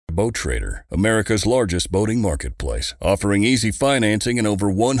Boat Trader, America's largest boating marketplace, offering easy financing and over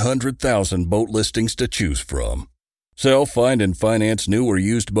 100,000 boat listings to choose from. Sell, find, and finance new or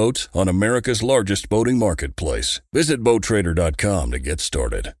used boats on America's largest boating marketplace. Visit BoatTrader.com to get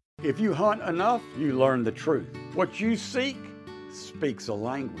started. If you hunt enough, you learn the truth. What you seek speaks a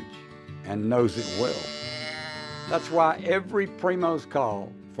language and knows it well. That's why every Primos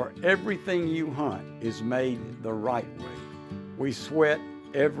call for everything you hunt is made the right way. We sweat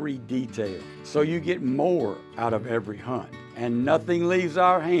every detail so you get more out of every hunt, and nothing leaves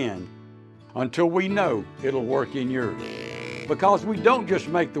our hand until we know it'll work in yours. Because we don't just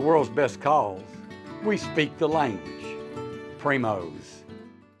make the world's best calls, we speak the language. Primos.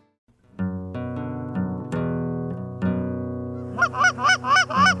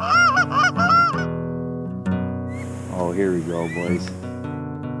 Oh, here we go, boys.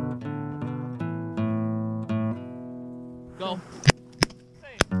 Go.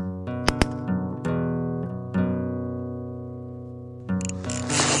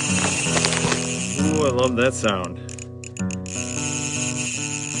 Ooh, I love that sound.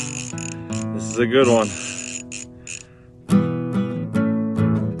 This is a good one.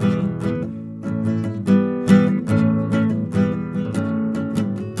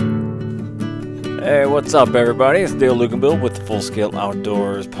 Hey, what's up, everybody? It's Dale Luganbill with the Full Scale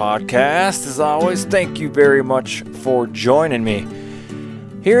Outdoors podcast. As always, thank you very much for joining me.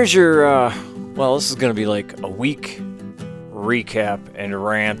 Here's your, this is going to be like a week recap and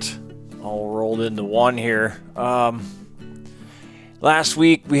rant all rolled into one here. Last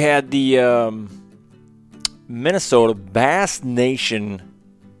week we had the Minnesota Bass Nation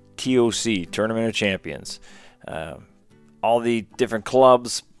TOC, Tournament of Champions. All the different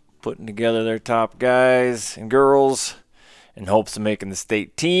clubs putting together their top guys and girls in hopes of making the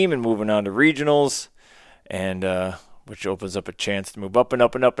state team and moving on to regionals, and which opens up a chance to move up and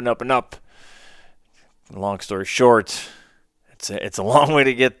up and up and up and up. Long story short, it's a long way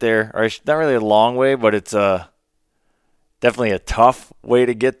to get there. Or not really a long way, but it's definitely a tough way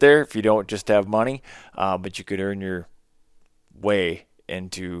to get there if you don't just have money. But you could earn your way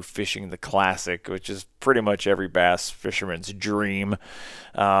into fishing the classic, which is pretty much every bass fisherman's dream,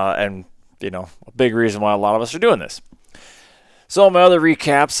 and a big reason why a lot of us are doing this. So my other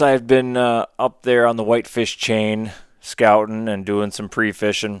recaps, I've been up there on the Whitefish chain scouting and doing some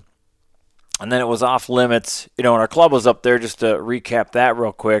pre-fishing, and then it was off limits, and our club was up there. Just to recap that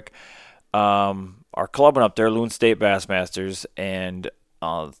real quick, our club went up there, Loon State Bassmasters, and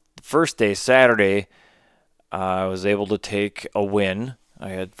the first day, Saturday, I was able to take a win. I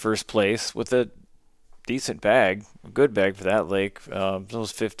had first place with a decent bag, a good bag for that lake. It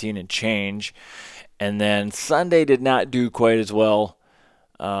was 15 and change. And then Sunday did not do quite as well.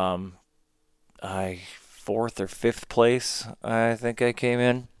 I fourth or fifth place, I think I came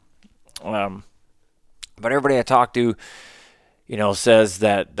in. But everybody I talked to, says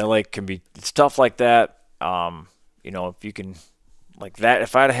that the lake can be, it's tough like that. If you can, like that,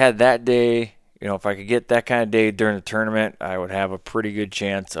 if I'd had that day, if I could get that kind of day during the tournament, I would have a pretty good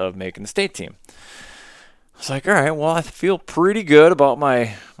chance of making the state team. I was like, all right, well, I feel pretty good about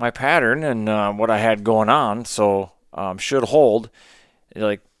my pattern and what I had going on, so should hold.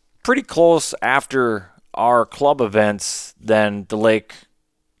 Like pretty close after our club events, then the lake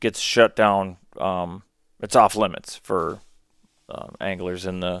gets shut down. It's off limits for anglers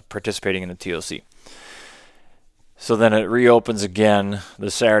participating in the TOC. So then it reopens again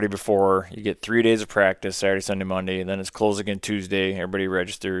the Saturday before. You get 3 days of practice, Saturday, Sunday, Monday. And then it's closed again Tuesday. Everybody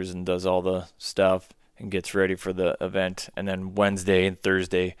registers and does all the stuff and gets ready for the event. And then Wednesday and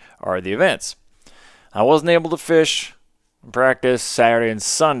Thursday are the events. I wasn't able to fish and practice Saturday and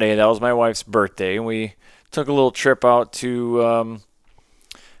Sunday. That was my wife's birthday. And we took a little trip out to,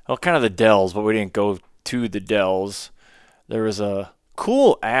 kind of the Dells, but we didn't go to the Dells. There was a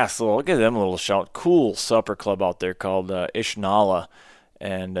I'll give them a little shout. Cool supper club out there called Ishnala,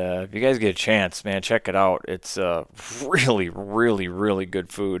 and if you guys get a chance, man, check it out. It's really, really, really good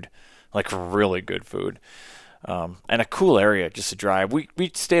food, like really good food, and a cool area just to drive. We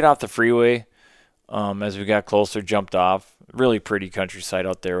stayed off the freeway as we got closer, jumped off. Really pretty countryside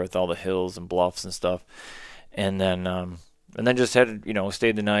out there with all the hills and bluffs and stuff, and then just headed,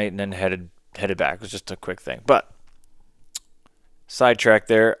 stayed the night and then headed back. It was just a quick thing, but. Sidetrack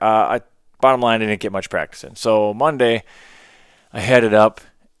there. Bottom line, I didn't get much practice in. So Monday, I headed up,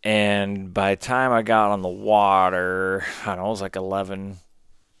 and by the time I got on the water, I don't know, it was like 11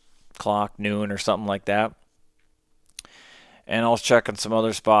 o'clock, noon or something like that. And I was checking some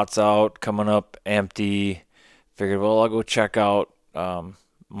other spots out, coming up empty. Figured, well, I'll go check out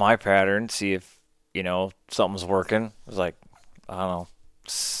my pattern, see if, something's working. It was like, I don't know,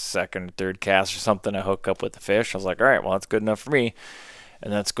 second, third cast or something, I hook up with the fish. I was like, all right, well, that's good enough for me.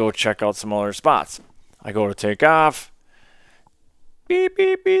 And let's go check out some other spots. I go to take off. Beep,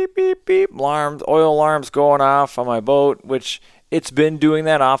 beep, beep, beep, beep. Alarms, oil alarms going off on my boat, which it's been doing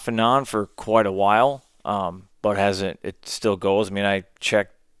that off and on for quite a while. But it still goes. I mean, I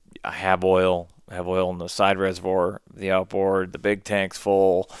checked, I have oil in the side reservoir, the outboard, the big tank's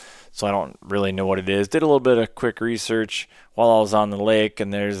full, so I don't really know what it is. Did a little bit of quick research while I was on the lake,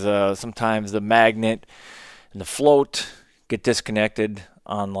 and there's sometimes the magnet and the float get disconnected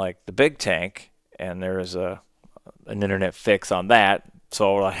on like the big tank, and there is an internet fix on that,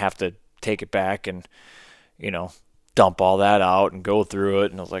 so I have to take it back and, dump all that out and go through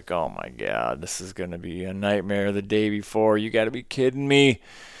it. And I was like, oh my God, this is going to be a nightmare the day before. You got to be kidding me.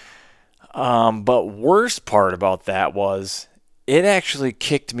 But worst part about that was it actually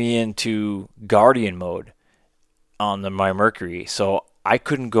kicked me into Guardian mode on my Mercury. So I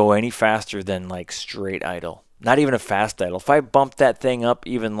couldn't go any faster than like straight idle. Not even a fast idle. If I bumped that thing up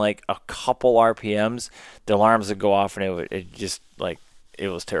even like a couple RPMs, the alarms would go off, and it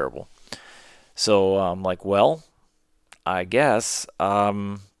was terrible. So I'm like, well, I guess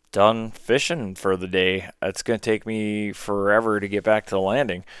I'm done fishing for the day. It's going to take me forever to get back to the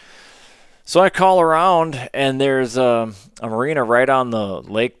landing. So I call around, and there's a marina right on the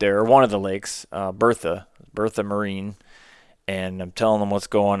lake there, or one of the lakes, Bertha Marine. And I'm telling them what's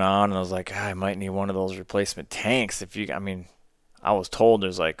going on, and I was like, I might need one of those replacement tanks. I was told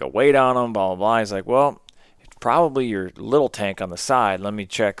there's like a weight on them, blah, blah, blah. He's like, well, it's probably your little tank on the side. Let me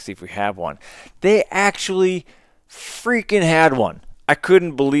check, see if we have one. They actually freaking had one. I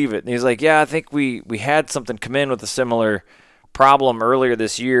couldn't believe it. And he's like, yeah, I think we had something come in with a similar problem earlier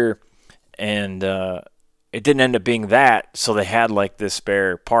this year, and it didn't end up being that, so they had like this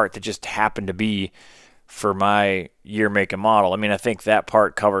spare part that just happened to be for my year, make, and model. I mean, I think that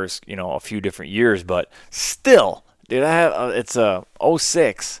part covers, a few different years, but still, dude, it's a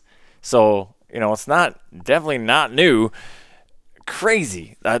 06, so, it's definitely not new.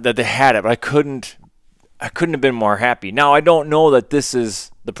 Crazy that they had it, but I couldn't have been more happy. Now, I don't know that this is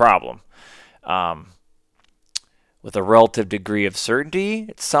the problem. With a relative degree of certainty,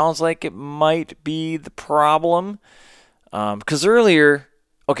 it sounds like it might be the problem. Because earlier,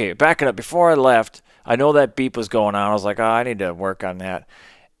 backing up, before I left, I know that beep was going on. I was like, I need to work on that.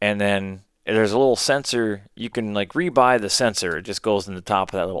 And then there's a little sensor. You can like rebuy the sensor. It just goes in the top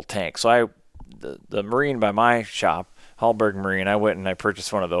of that little tank. So the marine by my shop, Hallberg Marine, I went and I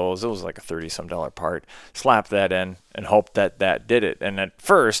purchased one of those. It was like a $30-some part. Slapped that in and hoped that did it. And at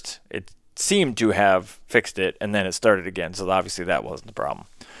first, it seemed to have fixed it, and then it started again. So obviously that wasn't the problem.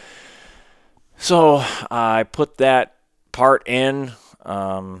 So I put that part in,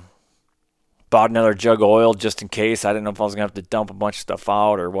 bought another jug of oil just in case. I didn't know if I was going to have to dump a bunch of stuff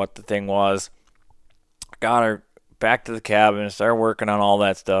out or what the thing was. Got her back to the cabin, started working on all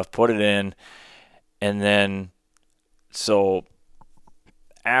that stuff, put it in, and then so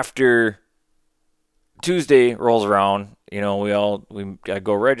after Tuesday rolls around, we gotta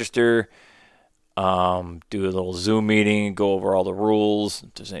go register, do a little Zoom meeting, go over all the rules.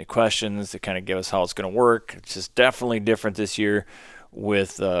 If there's any questions, to kind of give us how it's going to work. It's just definitely different this year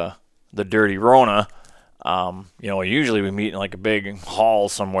with the dirty Rona. Usually we meet in like a big hall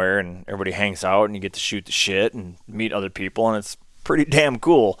somewhere, and everybody hangs out, and you get to shoot the shit and meet other people, and it's pretty damn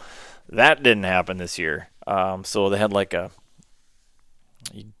cool. That didn't happen this year. So they had like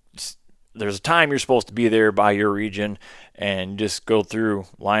there's a time you're supposed to be there by your region, and just go through,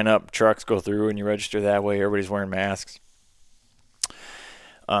 line up, trucks go through, and you register that way. Everybody's wearing masks.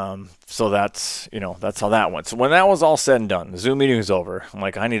 So that's how that went. So when that was all said and done, the Zoom meeting was over. I'm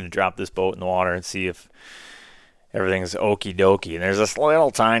like, I need to drop this boat in the water and see if everything's okie dokie. And there's this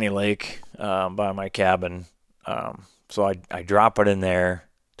little tiny lake by my cabin. So I drop it in there,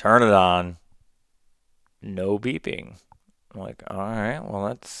 turn it on, no beeping. I'm like, all right, well,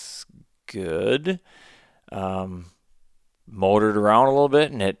 that's good. Motored around a little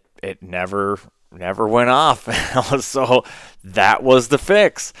bit, and it never went off. So that was the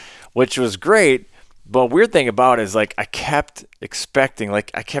fix, which was great. But weird thing about it is, like, I kept expecting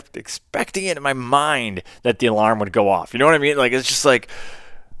it in my mind that the alarm would go off. You know what I mean? Like, it's just like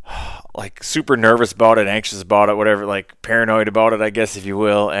super nervous about it, anxious about it, whatever, like paranoid about it, I guess, if you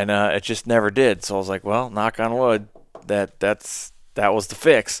will. And it just never did. So I was like, well, knock on wood, that was the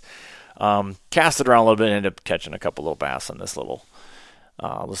fix. Cast it around a little bit and ended up catching a couple little bass on this little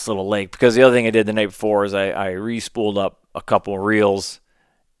lake. Because the other thing I did the night before is I re-spooled up a couple of reels.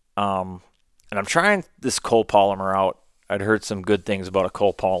 And I'm trying this copolymer out. I'd heard some good things about a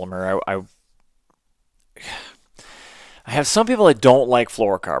copolymer. I have some people that don't like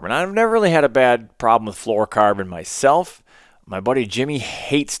fluorocarbon. I've never really had a bad problem with fluorocarbon myself. My buddy Jimmy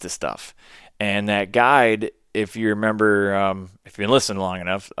hates the stuff. And that guide, if you remember, if you've been listening long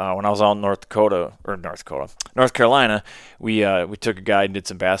enough, when I was out in North Carolina, we took a guide and did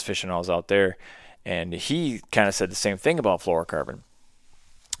some bass fishing while I was out there. And he kind of said the same thing about fluorocarbon.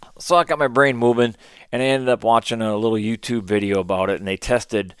 So I got my brain moving, and I ended up watching a little YouTube video about it, and they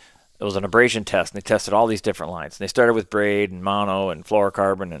tested. It was an abrasion test, and they tested all these different lines. And they started with braid and mono and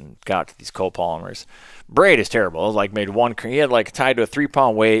fluorocarbon and got to these copolymers. Braid is terrible. It was like made one, he had like tied to a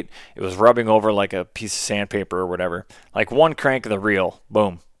 3-pound weight. It was rubbing over like a piece of sandpaper or whatever. Like one crank of the reel,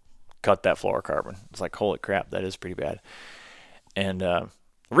 boom, cut that fluorocarbon. It's like, holy crap, that is pretty bad. And the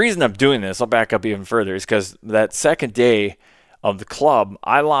reason I'm doing this, I'll back up even further, is because that second day of the club,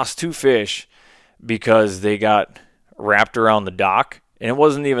 I lost 2 fish because they got wrapped around the dock. And it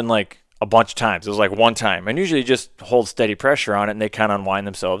wasn't even like a bunch of times. It was like one time. And usually you just hold steady pressure on it and they kind of unwind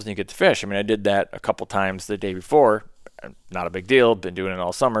themselves and you get the fish. I mean, I did that a couple times the day before. Not a big deal. Been doing it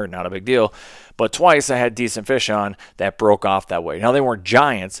all summer. Not a big deal. But twice I had decent fish on that broke off that way. Now, they weren't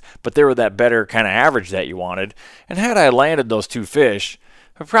giants, but they were that better kind of average that you wanted. And had I landed those 2 fish,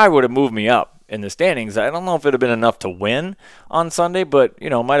 it probably would have moved me up in the standings. I don't know if it would have been enough to win on Sunday, but, you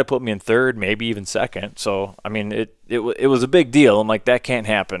know, it might have put me in third, maybe even second. So, I mean, it was a big deal. I'm like, that can't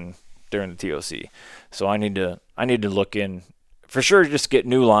happen during the TOC. So I need to look in, for sure, just get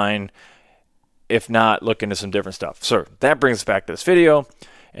new line, if not, look into some different stuff. So that brings us back to this video.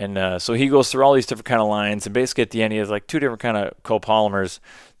 And so he goes through all these different kind of lines, and basically at the end he has like 2 different kind of copolymers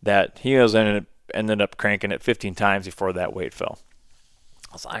that he ended up cranking it 15 times before that weight fell.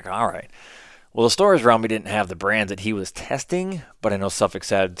 I was like, all right. Well, the stores around me didn't have the brands that he was testing, but I know Suffolk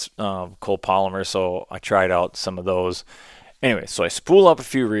had copolymers, so I tried out some of those. Anyway, so I spool up a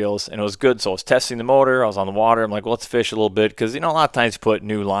few reels, and it was good. So I was testing the motor. I was on the water. I'm like, well, let's fish a little bit, because, you know, a lot of times you put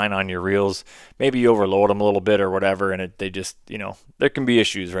new line on your reels. Maybe you overload them a little bit or whatever, and they just, you know, there can be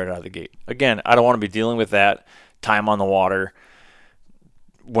issues right out of the gate. Again, I don't want to be dealing with that time on the water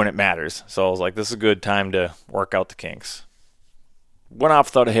when it matters. So I was like, this is a good time to work out the kinks. Went off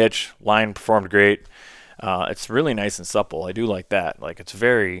without a hitch. Line performed great. It's really nice and supple. I do like that. Like, it's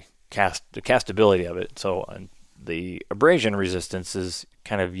very the castability of it. So the abrasion resistance is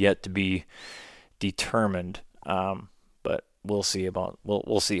kind of yet to be determined. But we'll see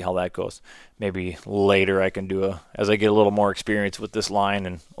we'll see how that goes. Maybe later I can do as I get a little more experience with this line,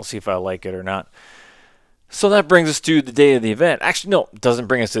 and we'll see if I like it or not. So that brings us to the day of the event. Actually, no, it doesn't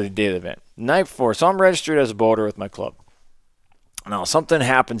bring us to the day of the event. Night before. So I'm registered as a boater with my club. Now, something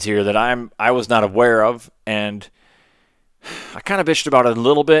happens here that I was not aware of, and I kind of bitched about it a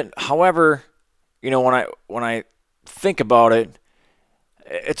little bit. However, you know, when I think about it,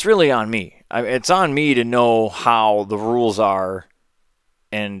 it's really on me. It's on me to know how the rules are,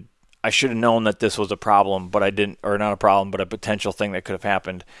 and I should have known that this was a problem, but I didn't, or not a problem, but a potential thing that could have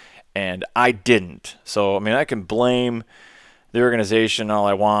happened, and I didn't. So, I mean, I can blame the organization all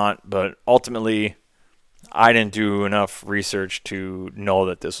I want, but ultimately I didn't do enough research to know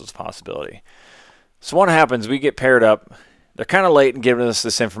that this was a possibility. So what happens, we get paired up. They're kind of late in giving us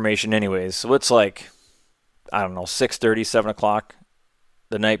this information anyways. So it's like, I don't know, 6:30, 7 o'clock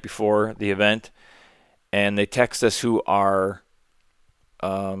the night before the event. And they text us who our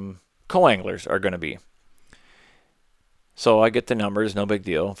co-anglers are going to be. So I get the numbers, no big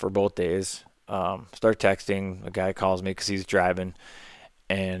deal, for both days. Start texting. A guy calls me because he's driving.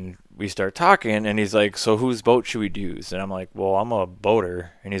 And we start talking, and he's like, so whose boat should we use? And I'm like, well, I'm a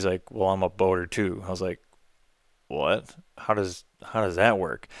boater. And he's like, well, I'm a boater too. I was like, what? How does that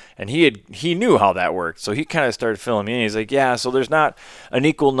work? And he knew how that worked. So he kind of started filling me in. He's like, yeah, so there's not an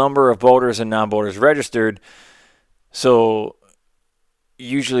equal number of boaters and non-boaters registered. So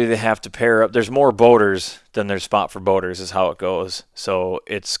usually they have to pair up. There's more boaters than there's spot for boaters is how it goes. So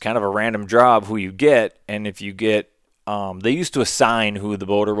it's kind of a random draw of who you get. And if you get, they used to assign who the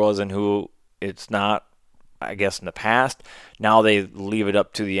boater was and who it's not, I guess, in the past. Now they leave it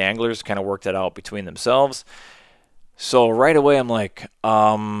up to the anglers, kind of work that out between themselves. So right away I'm like,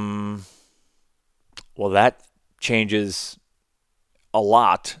 well, that changes a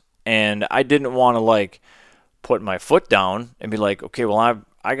lot. And I didn't want to like put my foot down and be like, okay, well,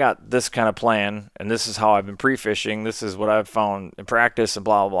 I got this kind of plan, and this is how I've been pre-fishing. This is what I've found in practice, and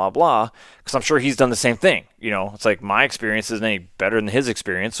blah, blah, blah, because I'm sure he's done the same thing. You know, it's like my experience isn't any better than his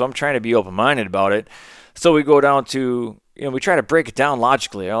experience, so I'm trying to be open-minded about it. So we go down to, you know, we try to break it down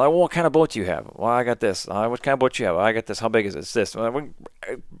logically. I'm like, well, what kind of boat do you have? Well, I got this. What kind of boat do you have? Well, I got this. How big is it? It's this. Well,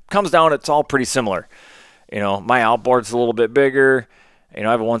 it comes down, it's all pretty similar. You know, my outboard's a little bit bigger. You know,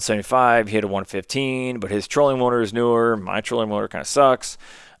 I have a 175, he had a 115, but his trolling motor is newer. My trolling motor kind of sucks.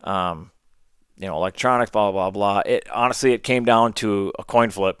 You know, electronics, blah, blah, blah. Honestly, it came down to a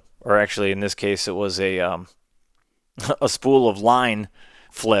coin flip, or actually in this case, it was a spool of line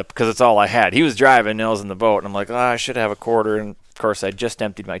flip, because it's all I had. He was driving, and I was in the boat, and I'm like, I should have a quarter. And of course, I just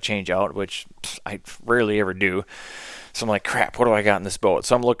emptied my change out, which I rarely ever do. So I'm like, crap, what do I got in this boat?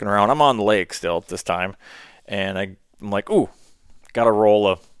 So I'm looking around. I'm on the lake still at this time, and I'm like, ooh, got a roll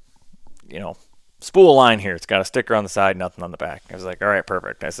of, you know, spool line here. It's got a sticker on the side, nothing on the back. I was like, all right,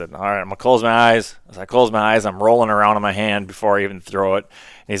 perfect. I said, all right, I'm going to close my eyes. As I close my eyes, I'm rolling around in my hand before I even throw it.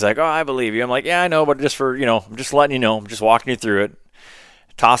 And he's like, oh, I believe you. I'm like, yeah, I know, but just for, you know, I'm just letting you know. I'm just walking you through it.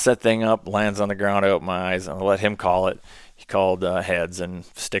 Toss that thing up, lands on the ground. I open my eyes, and I let him call it. He called heads, and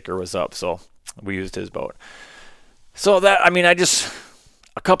sticker was up, so we used his boat. So that, I mean,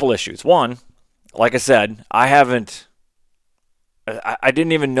 a couple issues. One, like I said, I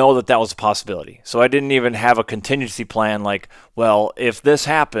didn't even know that was a possibility. So I didn't even have a contingency plan like, well, if this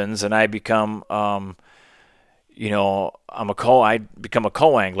happens and I become, you know, I become a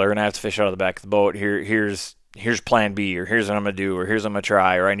co-angler and I have to fish out of the back of the boat, here's plan B, or here's what I'm going to do, or here's what I'm going to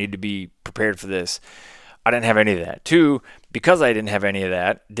try, or I need to be prepared for this. I didn't have any of that. Two, because I didn't have any of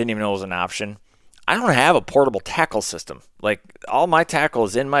that, didn't even know it was an option, I don't have a portable tackle system. Like, all my tackle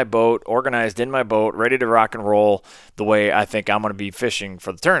is in my boat, organized in my boat, ready to rock and roll the way I think I'm going to be fishing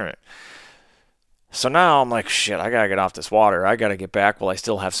for the tournament. So now I'm like, shit, I got to get off this water. I got to get back while I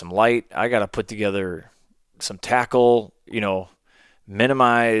still have some light. I got to put together some tackle, you know,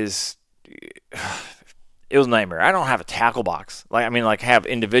 minimize. It was a nightmare. I don't have a tackle box. Have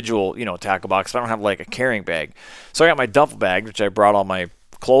individual, you know, tackle box. But I don't have like a carrying bag. So I got my duffel bag, which I brought all my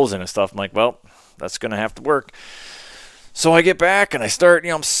clothes in and stuff. I'm like, well, that's going to have to work. So I get back and I start, you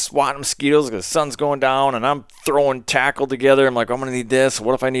know, I'm swatting mosquitoes because the sun's going down, and I'm throwing tackle together. I'm like, I'm going to need this.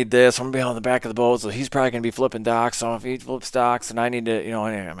 What if I need this? I'm going to be on the back of the boat, so he's probably going to be flipping docks. So if he flips docks, and I need to, you know,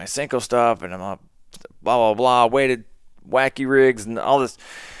 I need my Senko stuff, and I'm blah, blah, blah, weighted wacky rigs and all this.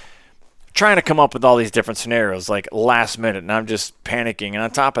 Trying to come up with all these different scenarios, like last minute, and I'm just panicking. And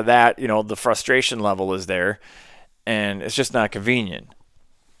on top of that, you know, the frustration level is there, and it's just not convenient.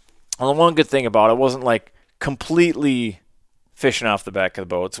 Well, the one good thing about it wasn't like completely fishing off the back of the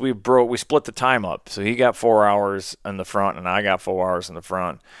boat. So we split the time up. So he got 4 hours in the front, and I got 4 hours in the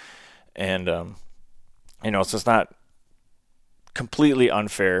front. And, you know, so it's not completely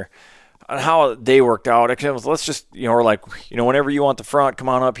unfair. On how they worked out, let's just, you know, we're like, you know, whenever you want the front, come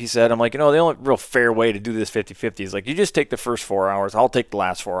on up, he said. I'm like, you know, the only real fair way to do this 50-50 is like, you just take the first 4 hours, I'll take the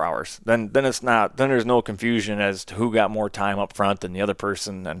last 4 hours. Then there's no confusion as to who got more time up front than the other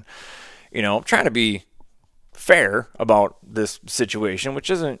person. And, you know, I'm trying to be fair about this situation, which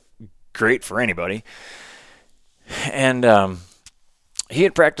isn't great for anybody. And he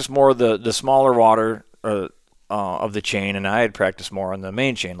had practiced more of the smaller water, of the chain, and I had practiced more on the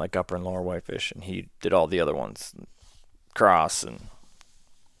main chain, like upper and lower whitefish, and he did all the other ones, Cross and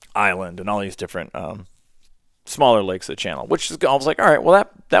Island and all these different smaller lakes of the channel, which is, I was like, all right, well,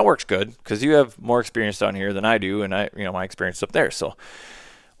 that works good, because you have more experience down here than I do, and my experience up there, so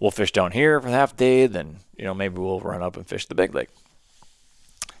we'll fish down here for half a day, then, you know, maybe we'll run up and fish the big lake.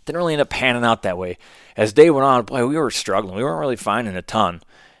 Didn't really end up panning out that way. As day went on, boy, we were struggling. We weren't really finding a ton,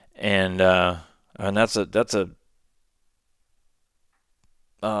 and that's a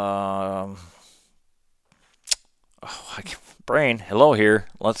brain. Hello here.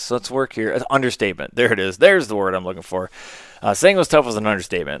 Let's work here. Understatement. There it is. There's the word I'm looking for. Saying it was tough was an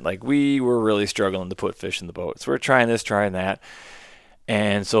understatement. Like, we were really struggling to put fish in the boat. So we're trying this, trying that.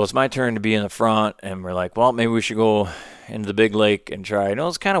 And so it's my turn to be in the front, and we're like, well, maybe we should go into the big lake and try. I know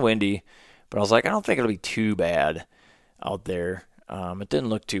it's kind of windy, but I was like, I don't think it'll be too bad out there. It didn't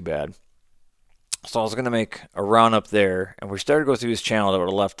look too bad. So I was going to make a run up there, and we started to go through this channel that would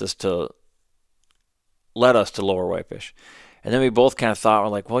have led us to lower whitefish. And then we both kind of thought, we're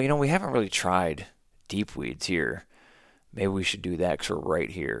like, well, you know, we haven't really tried deep weeds here. Maybe we should do that because we're right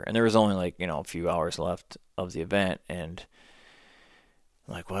here. And there was only, like, you know, a few hours left of the event, and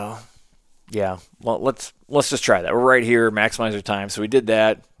I'm like, well, yeah, well, let's just try that. We're right here, maximize our time. So we did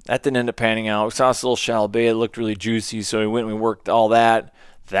that. That didn't end up panning out. We saw this little shallow bay. It looked really juicy, so we went and we worked all that.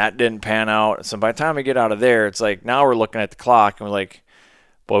 That didn't pan out. So by the time we get out of there, it's like, now we're looking at the clock and we're like,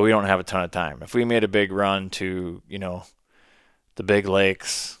 boy, we don't have a ton of time. If we made a big run to, you know, the big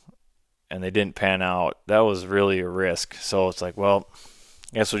lakes and they didn't pan out, that was really a risk. So it's like, well,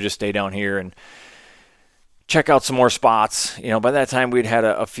 I guess we'll just stay down here and check out some more spots. You know, by that time we'd had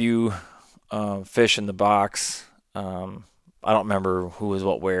a few fish in the box. I don't remember who was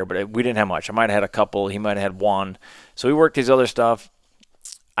what where, but we didn't have much. I might have had a couple. He might have had one. So we worked these other stuff.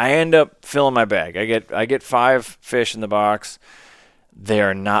 I end up filling my bag. I get 5 fish in the box. They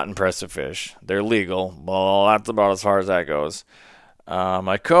are not impressive fish. They're legal. Well, that's about as far as that goes.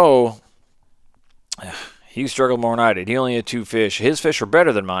 My he struggled more than I did. He only had 2 fish. His fish were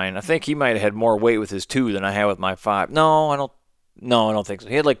better than mine. I think he might have had more weight with his 2 than I had with my 5. No, I don't think so.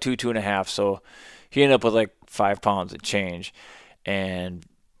 He had like 2.5. So he ended up with like 5 pounds of change. And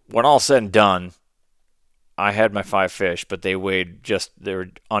when all said and done, I had my 5 fish, but they were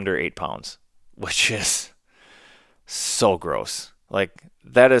under 8 pounds, which is so gross. Like,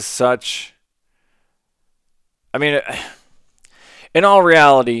 that is such, I mean, in all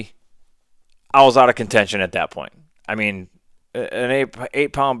reality, I was out of contention at that point. I mean, an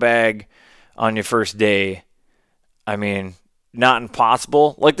 8-pound bag on your first day, I mean, not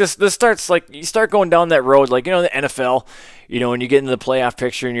impossible. Like, this starts, like, you start going down that road, like, the NFL, when you get into the playoff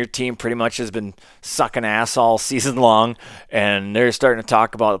picture and your team pretty much has been sucking ass all season long, and they're starting to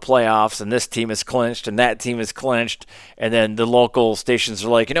talk about the playoffs, and this team is clinched, and that team is clinched, and then the local stations are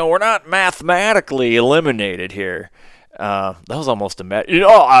like, we're not mathematically eliminated here. That was almost a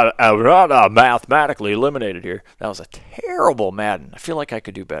we're not mathematically eliminated here. That was a terrible Madden. I feel like I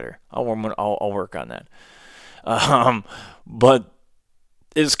could do better. I'll work on that. But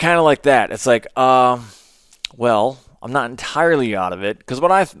it's kind of like that. It's like, well, I'm not entirely out of it, because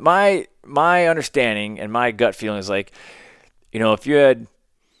what my understanding and my gut feeling is like, if you had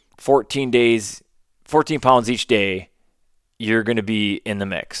 14 pounds each day, you're going to be in the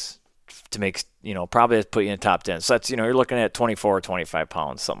mix to make, probably put you in the top 10. So that's, you're looking at 24 or 25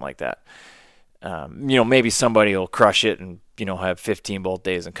 pounds, something like that. Maybe somebody will crush it and, have 15 both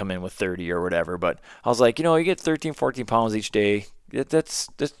days and come in with 30 or whatever. But I was like, you get 13, 14 pounds each day. That's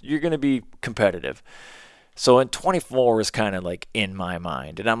you're going to be competitive. So in 24 is kind of like in my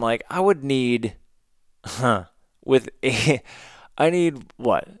mind. And I'm like, I would need, I need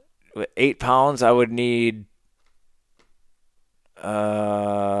what? With 8 pounds, I would need,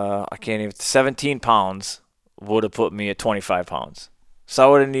 17 pounds would have put me at 25 pounds. So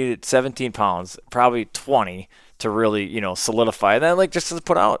I would have needed 17 pounds, probably 20 to really, solidify. And then just to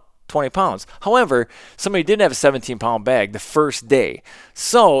put out 20 pounds. However, somebody didn't have a 17-pound bag the first day.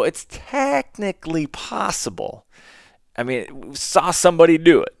 So it's technically possible. I mean, we saw somebody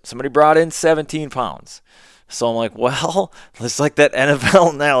do it. Somebody brought in 17 pounds. So I'm like, well, it's like that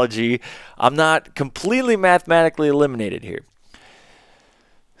NFL analogy. I'm not completely mathematically eliminated here.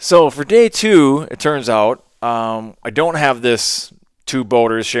 So for day 2, it turns out, I don't have this 2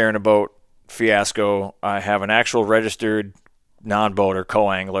 boaters sharing a boat fiasco. I have an actual registered non-boater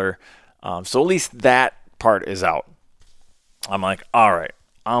co-angler. So at least that part is out. I'm like, all right,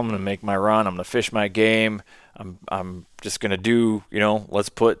 I'm going to make my run. I'm going to fish my game. I'm just going to do, let's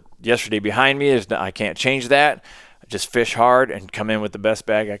put yesterday behind me. I can't change that. I just fish hard and come in with the best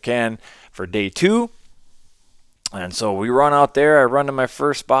bag I can for day 2. And so we run out there. I run to my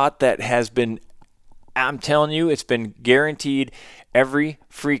first spot that has been, I'm telling you, it's been guaranteed every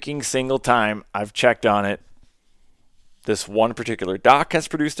freaking single time I've checked on it. This one particular dock has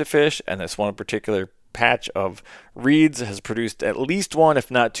produced a fish, and this one particular patch of reeds has produced at least 1, if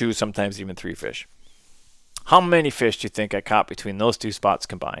not 2, sometimes even 3 fish. How many fish do you think I caught between those 2 spots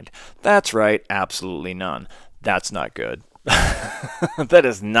combined? That's right, absolutely none. That's not good. That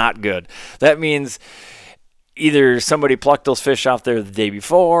is not good. That means either somebody plucked those fish off there the day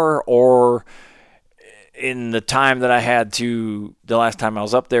before, or in the time that I had to, the last time I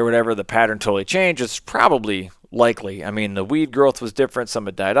was up there, whatever, the pattern totally changed. It's probably likely. I mean, the weed growth was different. Some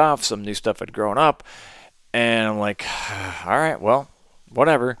had died off. Some new stuff had grown up. And I'm like, all right, well,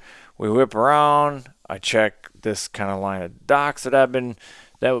 whatever. We whip around. I check this kind of line of docks that have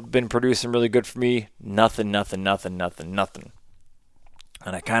been producing really good for me. Nothing.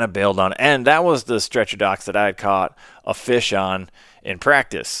 And I kind of bailed on it. And that was the stretch of docks that I had caught a fish on in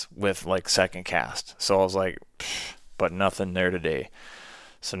practice with second cast. So I was like, but nothing there today.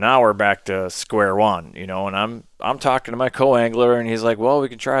 So now we're back to square one, and I'm talking to my co-angler, and he's like, well, we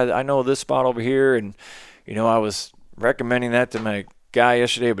can try I know this spot over here, and I was recommending that to my guy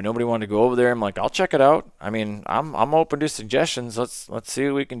yesterday, but nobody wanted to go over there. I'm like, I'll check it out. I mean, I'm open to suggestions. Let's see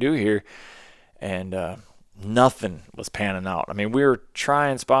what we can do here. And nothing was panning out. I mean, we were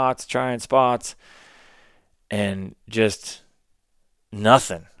trying spots, and just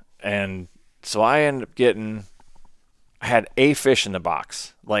nothing. And so I ended up I had a fish in the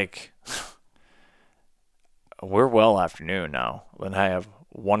box. We're well afternoon now, and I have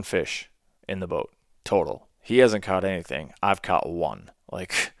 1 fish in the boat total. He hasn't caught anything. I've caught 1.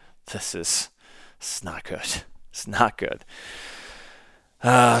 It's not good. It's not good.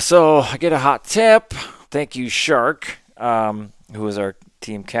 So I get a hot tip. Thank you, Shark, who is our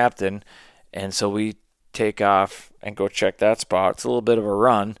team captain. And so we take off and go check that spot. It's a little bit of a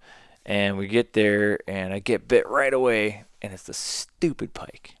run. And we get there, and I get bit right away, and it's the stupid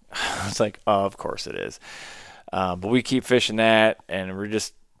pike. It's like, oh, of course it is. But we keep fishing that, and we're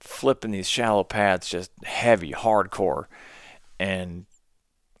just flipping these shallow pads, just heavy, hardcore. And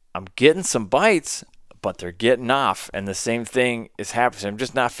I'm getting some bites, but they're getting off, and the same thing is happening. I'm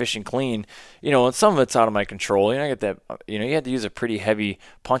just not fishing clean, and some of it's out of my control. I get that, you have to use a pretty heavy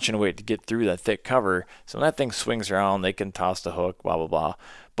punching weight to get through that thick cover. So when that thing swings around, they can toss the hook, blah, blah, blah.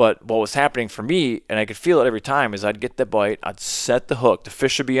 But what was happening for me, and I could feel it every time, is I'd get the bite, I'd set the hook, the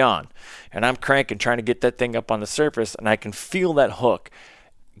fish should be on, and I'm cranking, trying to get that thing up on the surface, and I can feel that hook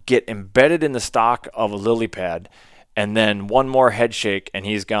get embedded in the stock of a lily pad, and then one more head shake, and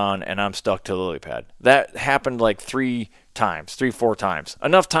he's gone, and I'm stuck to the lily pad. That happened like 4 times.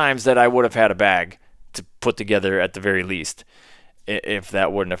 Enough times that I would have had a bag to put together at the very least if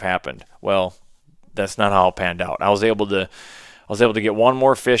that wouldn't have happened. Well, that's not how it panned out. I was able to get one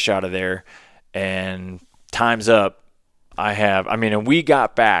more fish out of there, and time's up. And we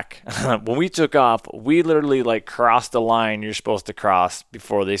got back. When we took off, we literally crossed the line you're supposed to cross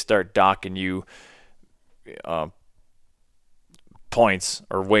before they start docking you points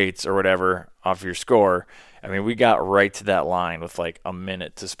or weights or whatever off your score. We got right to that line with a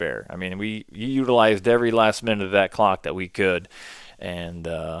minute to spare. We utilized every last minute of that clock that we could, and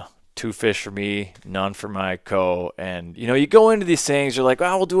 2 fish for me, none for my co. And you go into these things, you're like,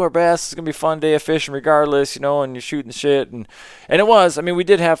 we'll do our best, it's gonna be a fun day of fishing regardless, and you're shooting shit, and it was. We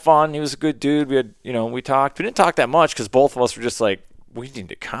did have fun. He was a good dude. We had, we talked. We didn't talk that much because both of us were just like, we need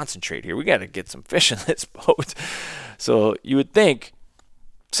to concentrate here. We got to get some fish in this boat. So you would think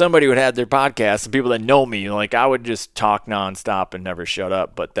somebody would have their podcast, and people that know me, I would just talk nonstop and never shut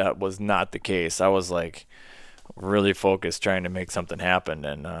up, but that was not the case. I was really focused trying to make something happen,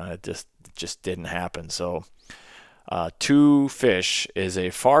 and it just didn't happen. So 2 fish is a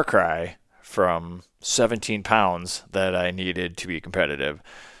far cry from 17 pounds that I needed to be competitive.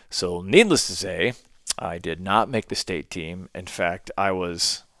 So needless to say, I did not make the state team. In fact, I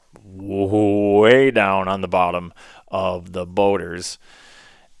was way down on the bottom of the boaters.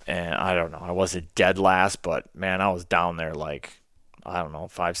 And I don't know, I wasn't dead last, but man, I was down there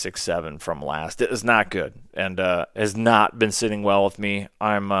 5, 6, 7 from last. It was not good, and has not been sitting well with me.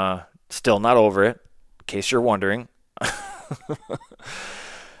 I'm still not over it, in case you're wondering.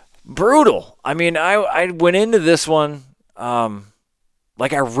 Brutal. I went into this one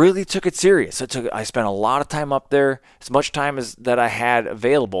I really took it serious. I spent a lot of time up there, as much time as that I had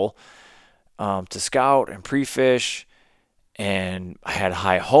available to scout and pre-fish. And I had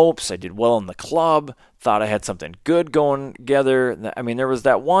high hopes. I did well in the club. Thought I had something good going together. There was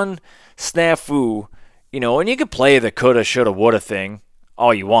that one snafu, and you could play the coulda, shoulda, woulda thing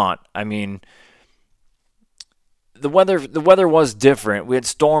all you want. The weather was different. We had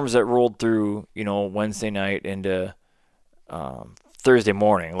storms that rolled through, Wednesday night into Thursday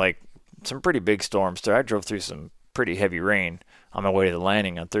morning. Some pretty big storms there. I drove through some pretty heavy rain on my way to the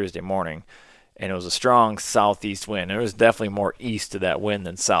landing on Thursday morning. And it was a strong southeast wind. There was definitely more east to that wind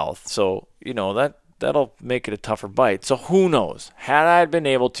than south. So, that'll make it a tougher bite. So who knows? Had I been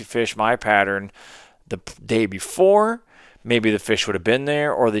able to fish my pattern the day before, maybe the fish would have been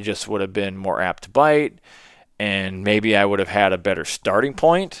there, or they just would have been more apt to bite, and maybe I would have had a better starting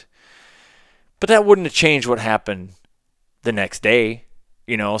point. But that wouldn't have changed what happened the next day.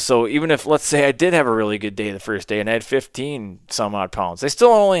 So even if, let's say I did have a really good day the first day and I had 15 some odd pounds, I still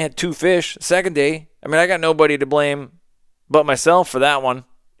only had 2 fish the second day. I got nobody to blame but myself for that one,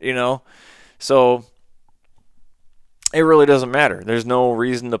 So it really doesn't matter. There's no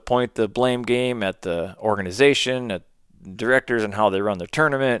reason to point the blame game at the organization, at directors and how they run their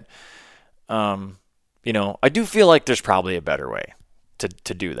tournament. I do feel like there's probably a better way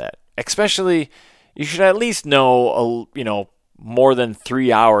to do that. Especially, you should at least know, more than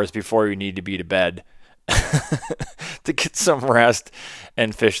 3 hours before you need to be to bed to get some rest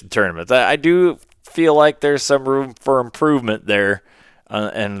and fish the tournaments. I do feel like there's some room for improvement there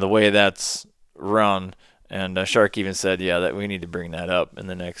and the way that's run. And Shark even said, that we need to bring that up in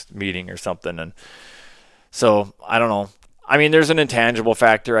the next meeting or something. And so, I don't know. There's an intangible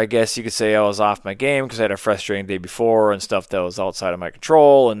factor. I guess you could say I was off my game because I had a frustrating day before and stuff that was outside of my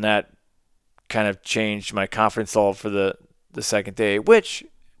control, and that kind of changed my confidence level for the second day, which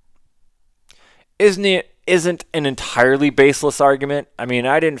isn't an entirely baseless argument. I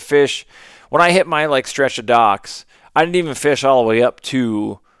didn't fish when I hit my stretch of docks. I didn't even fish all the way up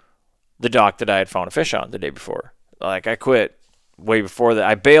to the dock that I had found a fish on the day before. I quit way before that.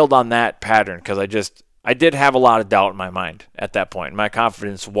 I bailed on that pattern because I did have a lot of doubt in my mind at that point. My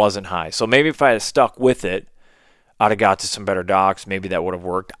confidence wasn't high. So maybe if I had stuck with it, I'd have got to some better docks. Maybe that would have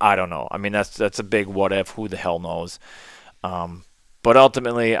worked. I don't know. I mean, that's a big what if. Who the hell knows? But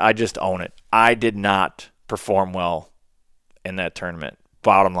ultimately, I just own it. I did not perform well in that tournament.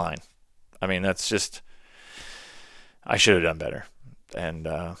 Bottom line. I mean, that's just, I should have done better. And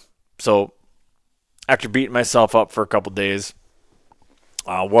so after beating myself up for a couple days,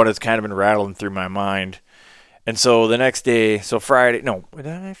 what has kind of been rattling through my mind. And so the next day, so Friday, no, did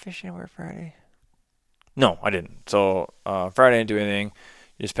I fish anywhere Friday? No, I didn't. So Friday I didn't do anything.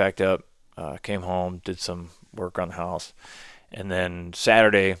 Just packed up, came home, did some work on the house. And then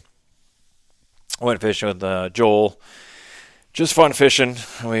Saturday, I went fishing with Joel. Just fun fishing.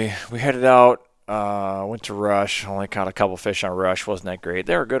 We headed out, went to Rush. Only caught a couple fish on Rush. Wasn't that great.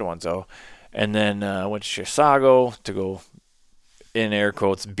 They were good ones, though. And then went to Chisago to go, in air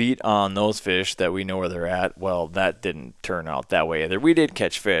quotes, beat on those fish that we know where they're at. Well, that didn't turn out that way either. We did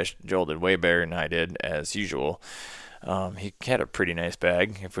catch fish. Joel did way better than I did, as usual. He had a pretty nice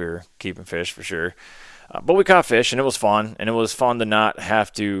bag if we were keeping fish for sure. But we caught fish, and it was fun. And it was fun to not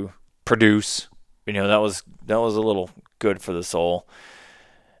have to produce. You know, that was a little good for the soul.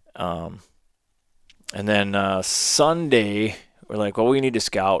 And then Sunday, we're like, well, we need to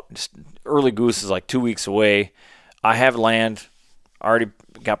scout. Just early goose is like 2 weeks away. I have land. Already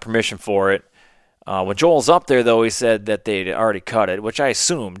got permission for it. When Joel's up there, though, he said that they'd already cut it, which I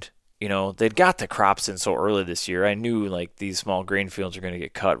assumed. You know, they'd got the crops in so early this year. I knew, like, these small grain fields are going to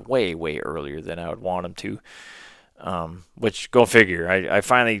get cut way, way earlier than I would want them to. Which, go figure. I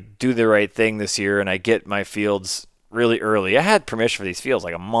finally do the right thing this year, and I get my fields really early. I had permission for these fields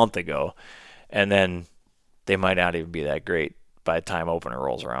like a month ago, and then they might not even be that great by the time opener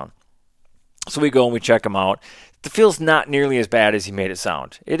rolls around. So we go and we check them out. The field's not nearly as bad as he made it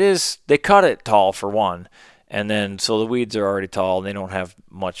sound. It is. They cut it tall for one, and then so the weeds are already tall. And they don't have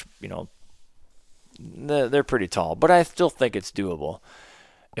much, you know. They're pretty tall, but I still think it's doable.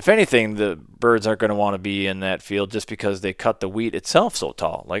 If anything, the birds aren't going to want to be in that field just because they cut the wheat itself so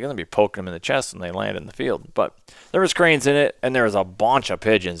tall. Like, they're going to be poking them in the chest when they land in the field. But there was cranes in it, and there was a bunch of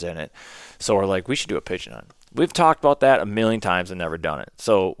pigeons in it. So we're like, we should do a pigeon hunt. We've talked about that a million times and never done it.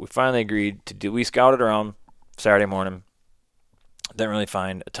 So we finally agreed to do. We scouted around Saturday morning. Didn't really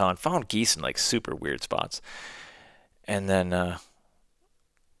find a ton. Found geese in like super weird spots. And then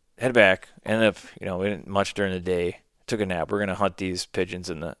head back. Ended up, you know, we didn't much during the day. Took a nap. We're gonna hunt these pigeons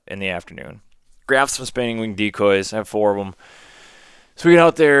in the afternoon. Grabbed some spinning wing decoys. I have 4 of them. So we get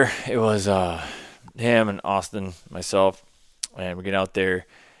out there. It was him and Austin, myself, and we get out there.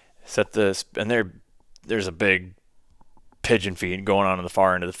 Set this, and there's a big pigeon feed going on in the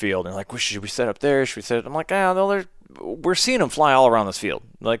far end of the field. And they're like, should we set up there? Should we set it? I'm like, no, we're seeing them fly all around this field.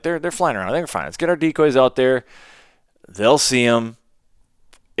 Like, they're flying around. I think we're fine. Let's get our decoys out there. They'll see them.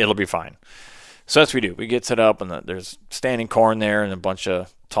 It'll be fine. So that's what we do. We get set up, and there's standing corn there and a bunch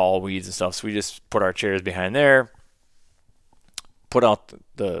of tall weeds and stuff. So we just put our chairs behind there, put out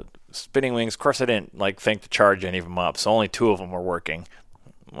the spinning wings. Of course, I didn't think to charge any of them up, so only 2 of them were working.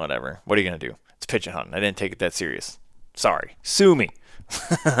 Whatever. What are you going to do? It's pigeon hunting. I didn't take it that serious. Sorry. Sue me.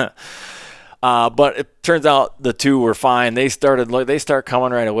 But it turns out the 2 were fine. They start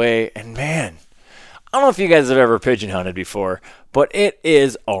coming right away. And, man, I don't know if you guys have ever pigeon hunted before, but it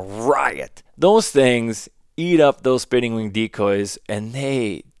is a riot. Those things eat up those spinning wing decoys, and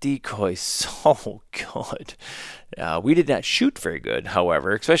they decoy so good. We did not shoot very good,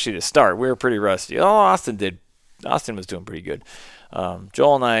 however, especially to start. We were pretty rusty. Oh, Austin did. Austin was doing pretty good.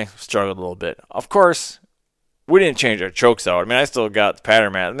 Joel and I struggled a little bit. Of course, we didn't change our chokes out. I mean, I still got the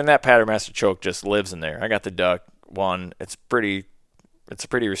pattern master. I mean, that pattern master choke just lives in there. I got the duck one. It's a pretty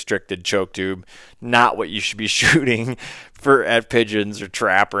restricted choke tube. Not what you should be shooting at pigeons or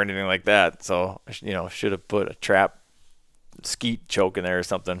trap or anything like that. So, you know, should have put a trap skeet choke in there or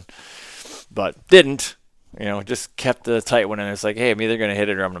something, but didn't. You know, just kept the tight one, and it's like, hey, I'm either gonna hit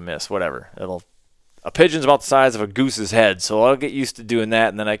it or I'm gonna miss. Whatever. A pigeon's about the size of a goose's head, so I'll get used to doing that,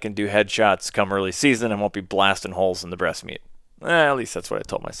 and then I can do headshots come early season and won't be blasting holes in the breast meat. At least that's what I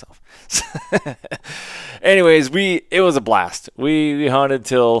told myself. Anyways, it was a blast. We hunted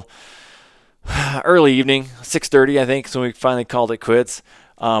till early evening, 6:30, I think, so we finally called it quits.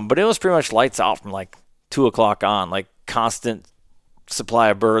 But it was pretty much lights out from like 2 o'clock on, like constant supply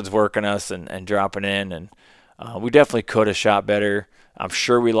of birds working us and dropping in, and we definitely could have shot better. I'm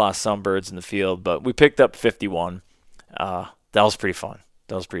sure we lost some birds in the field, but we picked up 51. That was pretty fun.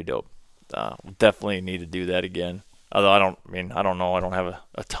 That was pretty dope. We'll definitely need to do that again. Although I don't know. I don't have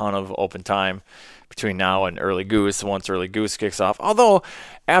a ton of open time between now and early goose. Once early goose kicks off. Although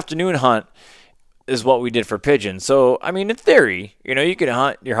afternoon hunt, is what we did for pigeons. So, I mean, in theory, you could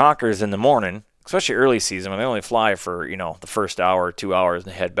hunt your honkers in the morning, especially early season when they only fly for, the first hour or 2 hours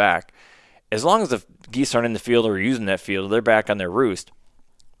and head back. As long as the geese aren't in the field or using that field, they're back on their roost.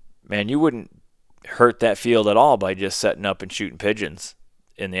 Man, you wouldn't hurt that field at all by just setting up and shooting pigeons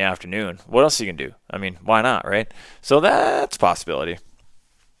in the afternoon. What else you can do? I mean, why not, right? So that's a possibility.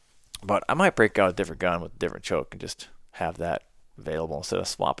 But I might break out a different gun with a different choke and just have that available instead of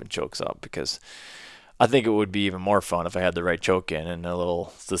swapping chokes up, because I think it would be even more fun if I had the right choke in and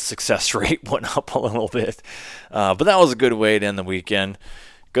the success rate went up a little bit. But that was a good way to end the weekend.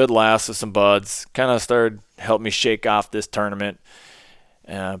 Good laughs with some buds. Kind of helped me shake off this tournament,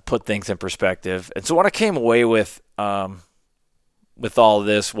 put things in perspective. And so what I came away with all of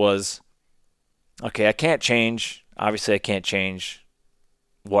this was, okay, obviously I can't change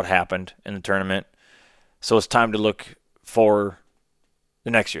what happened in the tournament. So it's time to look for the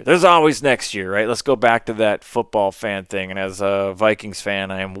next year. There's always next year, right? Let's go back to that football fan thing. And as a Vikings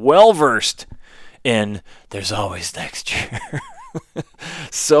fan, I am well versed in there's always next year.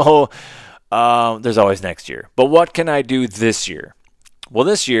 So there's always next year. But what can I do this year? Well,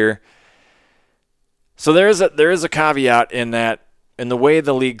 this year, so there is a caveat in the way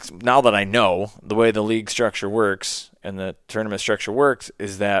the league, now that I know the way the league structure works and the tournament structure works,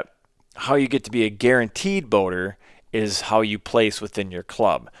 is that how you get to be a guaranteed boater is how you place within your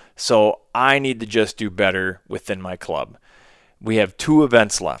club. So I need to just do better within my club. We have 2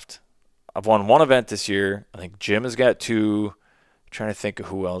 events left. I've won 1 event this year. I think Jim has got 2. I'm trying to think of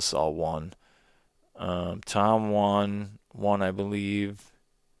who else all won. Tom won 1, I believe.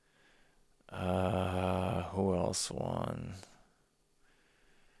 Who else won?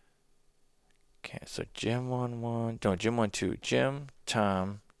 Okay, so Jim won 1. No, Jim won 2. Jim,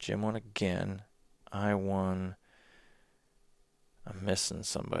 Tom, Jim won again. I won. I'm missing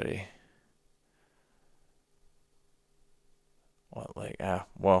somebody. What,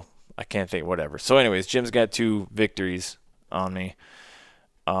 well, I can't think, whatever. So anyways, Jim's got 2 victories on me.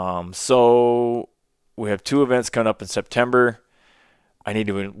 So we have 2 events coming up in September. I need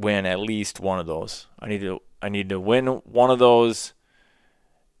to win at least one of those. I need to win one of those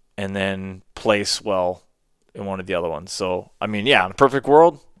and then place well in one of the other ones. So, I mean, yeah, in a perfect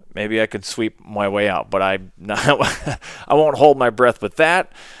world, maybe I could sweep my way out, but I won't hold my breath with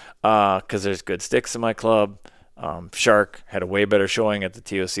that because there's good sticks in my club. Shark had a way better showing at the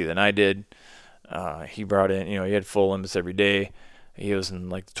TOC than I did. He brought in, he had full limits every day. He was in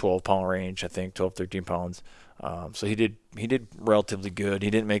like the 12-pound range, I think, 12, 13 pounds. So he did relatively good. He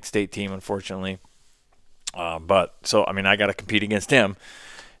didn't make state team, unfortunately. But so, I mean, I got to compete against him.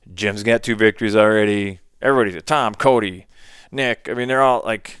 Jim's got 2 victories already. Everybody's Tom, Cody, Nick. I mean, they're all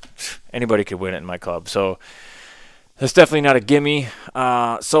like, anybody could win it in my club. So that's definitely not a gimme.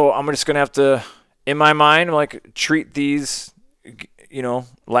 So I'm just going to have to, in my mind, like, treat these,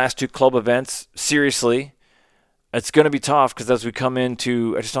 last 2 club events seriously. It's going to be tough because as we come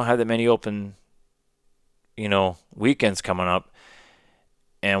into, I just don't have that many open, weekends coming up.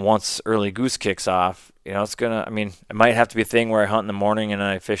 And once early goose kicks off, it's going to, I mean, it might have to be a thing where I hunt in the morning and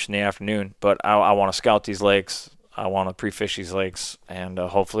I fish in the afternoon. But I want to scout these lakes. I want to pre-fish these lakes. And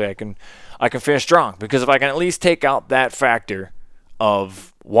hopefully I can finish strong. Because if I can at least take out that factor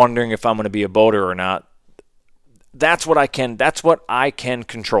of wondering if I'm going to be a boater or not, that's what I can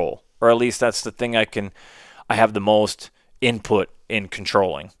control. Or at least that's the thing I have the most input in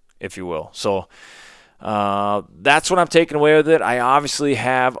controlling, if you will. So that's what I'm taking away with it. I obviously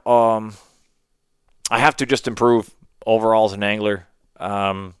have I have to just improve overall as an angler.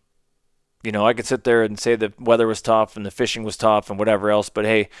 I could sit there and say the weather was tough and the fishing was tough and whatever else, but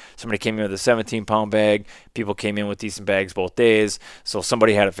hey, somebody came in with a 17-pound bag. People came in with decent bags both days, so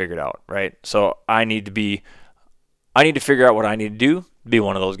somebody had it figured out, right? So I need to figure out what I need to do to be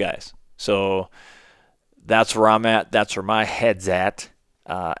one of those guys. So that's where I'm at. That's where my head's at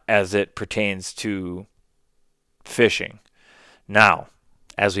as it pertains to fishing. Now,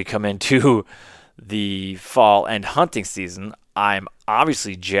 as we come into the fall and hunting season, I'm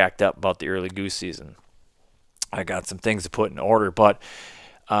obviously jacked up about the early goose season. I got some things to put in order, but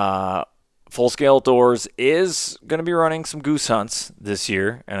Full Scale Outdoors is going to be running some goose hunts this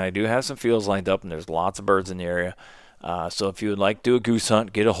year, and I do have some fields lined up, and there's lots of birds in the area. So if you would like to do a goose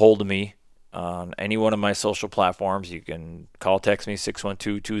hunt, get a hold of me on any one of my social platforms. You can text me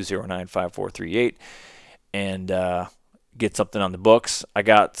 612-209-5438 and get something on the books. I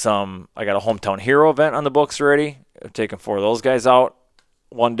got a Hometown Hero event on the books already. I'm taking 4 of those guys out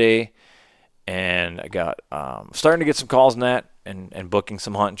one day, and I got starting to get some calls on that and booking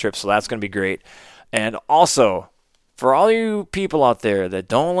some hunting trips, so that's going to be great. And also, For all you people out there that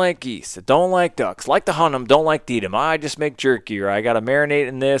don't like geese, that don't like ducks, like to hunt them, don't like to eat them, I just make jerky, or I got to marinate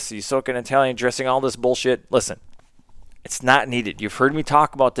in this, you soak in Italian dressing, all this bullshit. Listen, it's not needed. You've heard me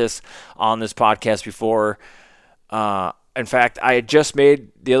talk about this on this podcast before. In fact, I had just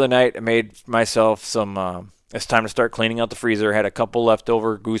the other night, I made myself some, it's time to start cleaning out the freezer. I had a couple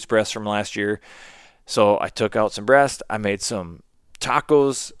leftover goose breasts from last year. So I took out some breast. I made some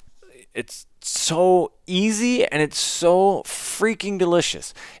tacos. It's so easy and it's so freaking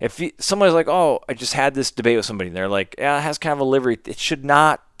delicious. Somebody's like, oh, I just had this debate with somebody. They're like, yeah, it has kind of a liver. It should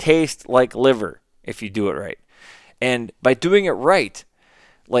not taste like liver if you do it right. And by doing it right,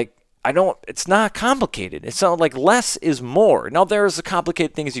 like, it's not complicated. It's not like less is more. Now, there's the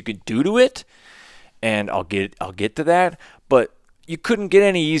complicated things you can do to it, and I'll get to that, but you couldn't get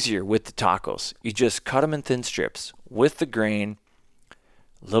any easier with the tacos. You just cut them in thin strips with the grain,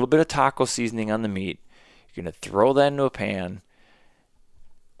 a little bit of taco seasoning on the meat. You're going to throw that into a pan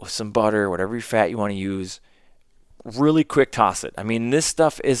with some butter, whatever fat you want to use. Really quick toss it. I mean, this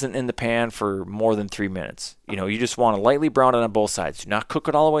stuff isn't in the pan for more than 3 minutes. You just want to lightly brown it on both sides. Do not cook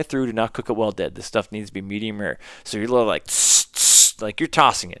it all the way through. Do not cook it well dead. This stuff needs to be medium rare. So you're like you're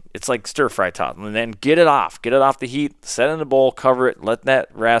tossing it. It's like stir fry toss. And then get it off. Get it off the heat. Set it in a bowl. Cover it. Let that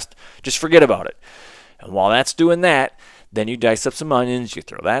rest. Just forget about it. And while that's doing that, then you dice up some onions. You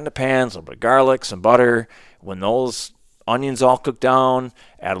throw that in the pan. A little bit of garlic, some butter. When those onions all cook down,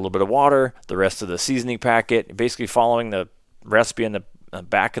 add a little bit of water, the rest of the seasoning packet, basically following the recipe in the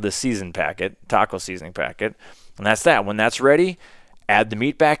back of the season packet, taco seasoning packet. And that's that. When that's ready, add the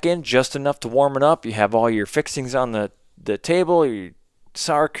meat back in, just enough to warm it up. You have all your fixings on the table, your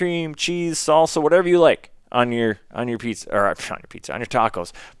sour cream, cheese, salsa, whatever you like on your pizza, or on your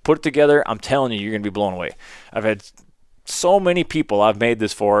tacos. Put it together. I'm telling you, you're going to be blown away. I've had so many people I've made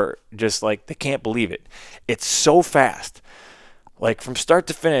this for, just like, they can't believe it. It's so fast. Like, from start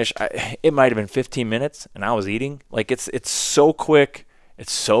to finish, it might have been 15 minutes, and I was eating. Like, it's so quick.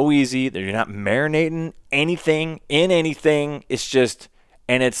 It's so easy. You're not marinating anything in anything. It's just,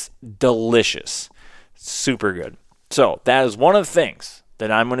 and it's delicious. Super good. So that is one of the things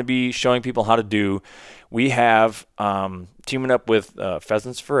that I'm going to be showing people how to do. We have teaming up with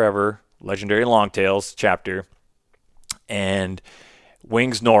Pheasants Forever, Legendary Longtails chapter, and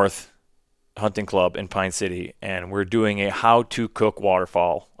Wings North Hunting Club in Pine City, and we're doing a how-to-cook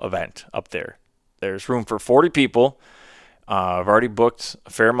waterfowl event up there. There's room for 40 people. I've already booked a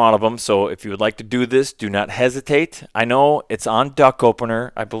fair amount of them, so if you would like to do this, do not hesitate. I know it's on Duck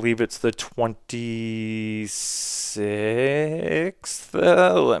Opener. I believe it's the 26th.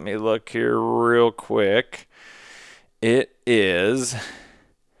 Let me look here real quick. It is,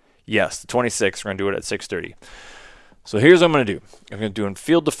 yes, the 26th. We're going to do it at 6:30. So here's what I'm going to do. I'm going to do in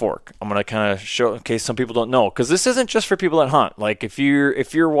field to fork. I'm going to kind of show, in case some people don't know, because this isn't just for people that hunt. Like, if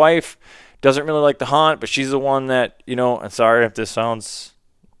your wife doesn't really like to hunt, but she's the one that, and sorry if this sounds,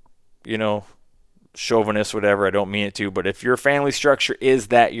 chauvinist, whatever, I don't mean it to, but if your family structure is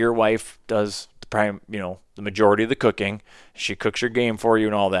that your wife does the majority of the cooking, she cooks your game for you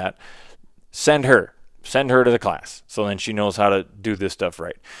and all that, send her to the class, so then she knows how to do this stuff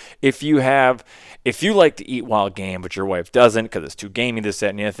right. If you like to eat wild game, but your wife doesn't because it's too gamey, this,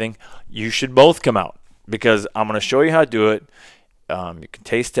 that, and the other thing, you should both come out, because I'm going to show you how to do it. You can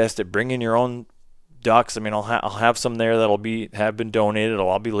taste test it, bring in your own ducks. I mean, I'll have some there that'll have been donated. It'll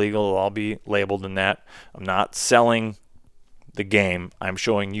all be legal. It'll all be labeled in that. I'm not selling the game. I'm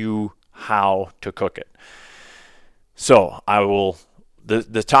showing you how to cook it. So I will.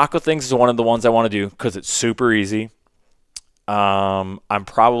 The taco things is one of the ones I want to do because it's super easy. I'm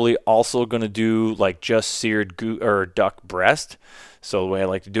probably also going to do like just seared duck breast. So the way I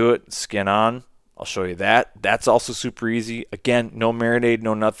like to do it, skin on. I'll show you that. That's also super easy. Again, no marinade,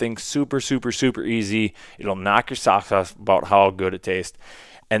 no nothing. Super, super, super easy. It'll knock your socks off about how good it tastes.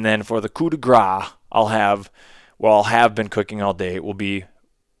 And then for the coup de grace, I'll have been cooking all day, it will be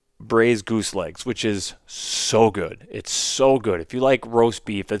braised goose legs, which is so good. It's so good. If you like roast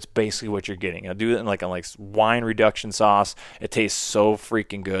beef, that's basically what you're getting. I'll do it in like wine reduction sauce. It tastes so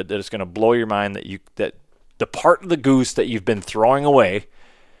freaking good that it's going to blow your mind that the part of the goose that you've been throwing away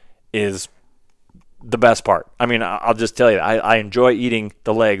is the best part. I mean, I'll just tell you, I enjoy eating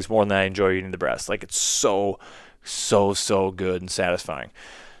the legs more than I enjoy eating the breast. Like, it's so, so, so good and satisfying.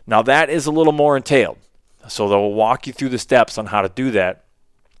 Now, that is a little more entailed. So they'll walk you through the steps on how to do that.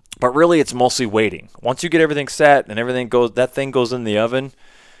 But really, it's mostly waiting. Once you get everything set and that thing goes in the oven,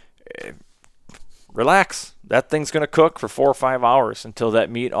 relax. That thing's going to cook for 4 or 5 hours until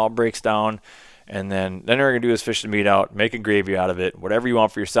that meat all breaks down. And then we're going to do is fish the meat out, make a gravy out of it, whatever you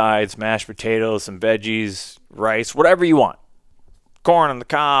want for your sides, mashed potatoes, some veggies, rice, whatever you want. Corn on the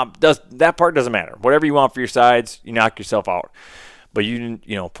cob, that part doesn't matter. Whatever you want for your sides, you knock yourself out. But you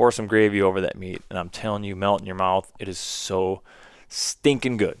pour some gravy over that meat, and I'm telling you, melt in your mouth. It is so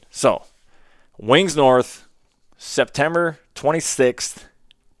stinking good. So, Wings North, September 26th.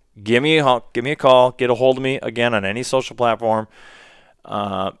 Give me a call. Get a hold of me again on any social platform,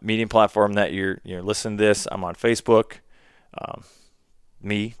 meeting platform that you're listening to this. I'm on Facebook.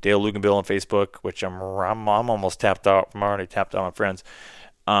 Me, Dale Luganbill on Facebook, which I'm almost tapped out. I'm already tapped out on friends.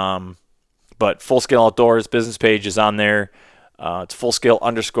 But Full Scale Outdoors business page is on there. It's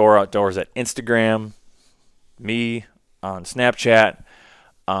fullscale_outdoors at Instagram. Me on Snapchat.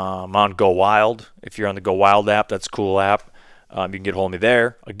 I'm on Go Wild. If you're on the Go Wild app, that's a cool app. You can get a hold of me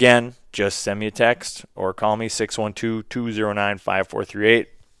there. Again, just send me a text or call me, 612-209-5438. Give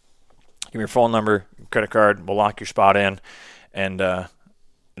me your phone number, credit card. We'll lock your spot in, and it'll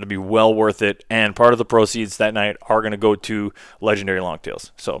be well worth it. And part of the proceeds that night are going to go to Legendary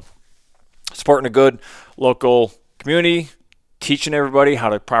Longtails. So supporting a good local community, teaching everybody how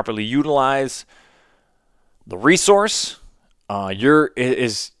to properly utilize the resource.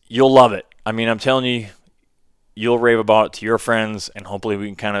 You'll love it. I mean, I'm telling you, you'll rave about it to your friends, and hopefully we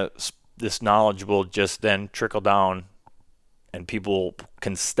can kind of, this knowledge will just then trickle down and people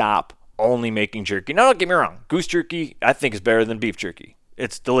can stop only making jerky. Now, don't get me wrong. Goose jerky, I think, is better than beef jerky.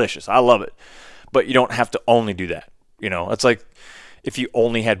 It's delicious. I love it. But you don't have to only do that. It's like if you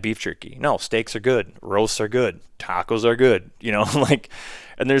only had beef jerky. No, steaks are good. Roasts are good. Tacos are good.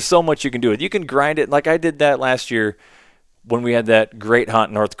 And there's so much you can do with it. You can grind it. Like I did that last year. When we had that great hunt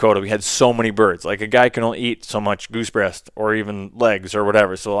in North Dakota, we had so many birds. Like a guy can only eat so much goose breast or even legs or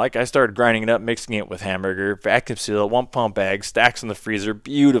whatever. So I started grinding it up, mixing it with hamburger, vacuum seal, 1 pound bag, stacks in the freezer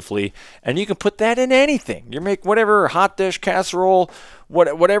beautifully. And you can put that in anything. You make whatever, hot dish, casserole,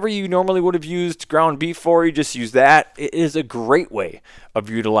 whatever you normally would have used ground beef for, you just use that. It is a great way of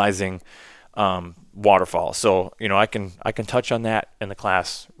utilizing waterfowl. So, I can touch on that in the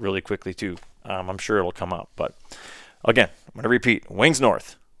class really quickly too. I'm sure it'll come up, but again, I'm going to repeat. Wings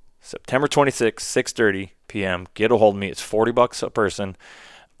North, September 26th, 6:30 p.m. Get a hold of me. It's $40 a person.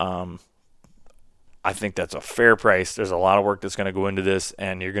 I think that's a fair price. There's a lot of work that's going to go into this,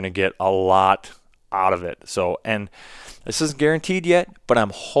 and you're going to get a lot out of it. So, and this isn't guaranteed yet, but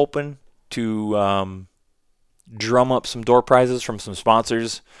I'm hoping to drum up some door prizes from some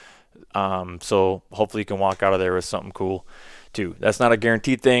sponsors. So hopefully you can walk out of there with something cool too. That's not a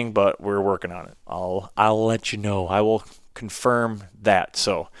guaranteed thing, but we're working on it. I'll let you know. I will confirm that.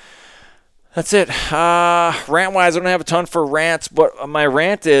 So that's it. Rant-wise, I don't have a ton for rants, but my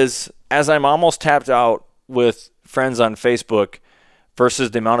rant is, as I'm almost tapped out with friends on Facebook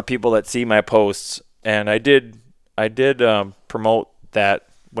versus the amount of people that see my posts, and I did promote that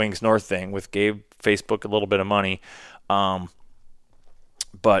Wings North thing gave Facebook a little bit of money, but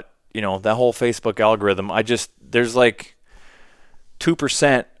that whole Facebook algorithm, there's like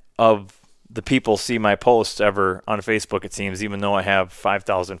 2% of the people see my posts ever on Facebook, it seems, even though I have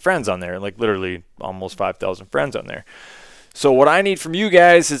 5,000 friends on there, like literally almost 5,000 friends on there. So what I need from you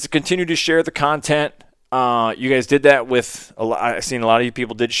guys is to continue to share the content. You guys did that with I've seen a lot of you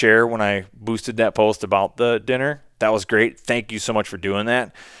people did share when I boosted that post about the dinner. That was great. Thank you so much for doing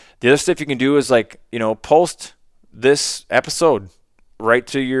that. The other stuff you can do is post this episode right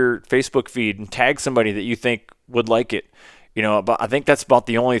to your Facebook feed and tag somebody that you think would like it. But I think that's about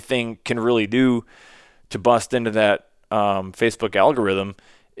the only thing can really do to bust into that Facebook algorithm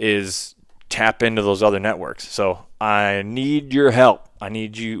is tap into those other networks. So I need your help. I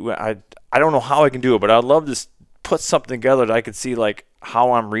need you. I don't know how I can do it, but I'd love to put something together that I could see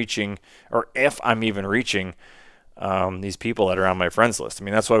how I'm reaching, or if I'm even reaching these people that are on my friends list. I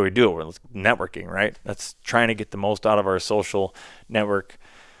mean, that's why we do it. We're networking, right? That's trying to get the most out of our social network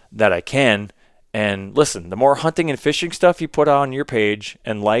that I can. And listen, the more hunting and fishing stuff you put on your page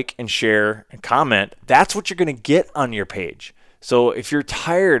and like and share and comment, that's what you're going to get on your page. So if you're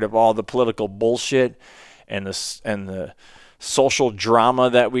tired of all the political bullshit and the social drama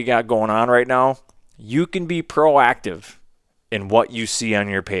that we got going on right now, you can be proactive in what you see on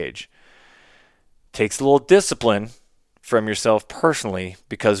your page. Takes a little discipline from yourself personally,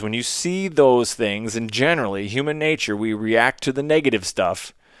 because when you see those things, and generally human nature, we react to the negative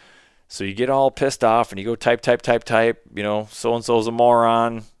stuff. So you get all pissed off and you go type, so-and-so's a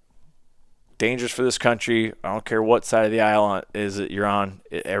moron, dangerous for this country. I don't care what side of the aisle is it you're on.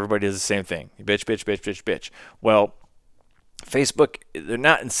 Everybody does the same thing. You bitch. Well, Facebook, they're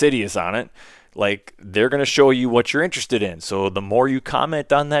not insidious on it. Like, they're going to show you what you're interested in. So the more you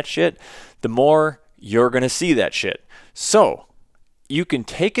comment on that shit, the more you're going to see that shit. So you can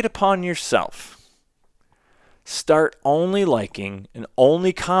take it upon yourself. Start only liking and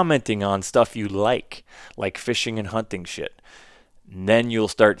only commenting on stuff you like fishing and hunting shit. And then you'll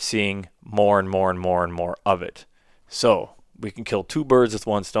start seeing more and more and more and more of it. So we can kill two birds with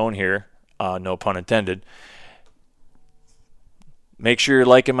one stone here. No pun intended. Make sure you're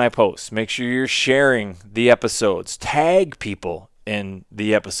liking my posts. Make sure you're sharing the episodes. Tag people in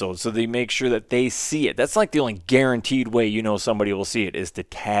the episodes so they make sure that they see it. That's like the only guaranteed way you know somebody will see it is to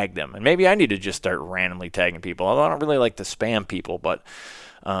tag them. And maybe I need to just start randomly tagging people. Although I don't really like to spam people, but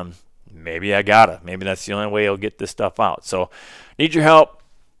maybe I gotta. Maybe that's the only way I'll get this stuff out. So need your help.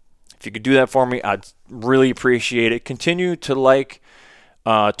 If you could do that for me, I'd really appreciate it. Continue to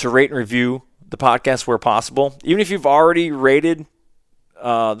to rate and review the podcast where possible. Even if you've already rated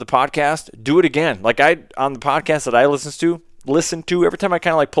the podcast, do it again. Like on the podcast that I listen to, every time I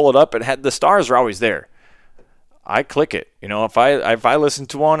kind of like pull it up, the stars are always there. I click it. You know, if I listen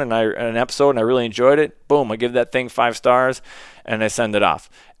to an episode and I really enjoyed it, boom, I give that thing 5 stars and I send it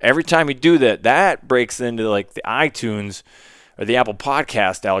off. Every time you do that, that breaks into like the iTunes or the Apple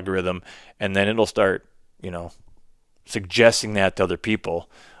Podcast algorithm, and then it'll start, suggesting that to other people.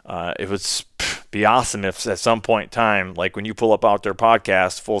 It would be awesome if at some point in time, like when you pull up Outdoor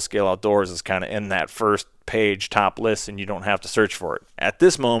Podcast, Full Scale Outdoors is kind of in that first page top list and you don't have to search for it. At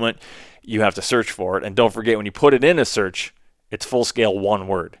this moment, you have to search for it. And don't forget, when you put it in a search, it's Full Scale, one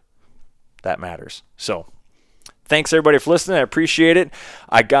word. That matters. So thanks everybody for listening. I appreciate it.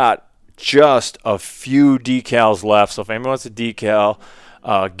 I got just a few decals left. So if anyone wants a decal,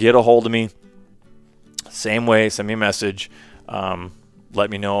 get a hold of me. Same way, send me a message. Let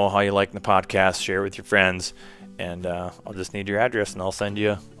me know how you like the podcast. Share with your friends, and I'll just need your address, and I'll send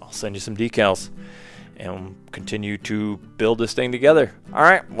you some decals, and we'll continue to build this thing together. All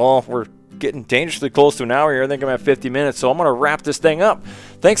right. Well, we're getting dangerously close to an hour here. I think I'm at 50 minutes, so I'm gonna wrap this thing up.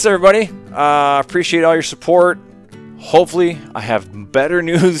 Thanks everybody. Appreciate all your support. Hopefully, I have better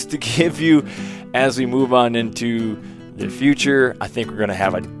news to give you as we move on into the future. I think we're going to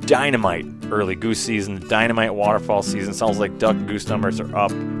have a dynamite early goose season, dynamite waterfowl season. Sounds like duck and goose numbers are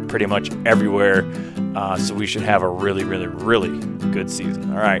up pretty much everywhere. So we should have a really, really, really good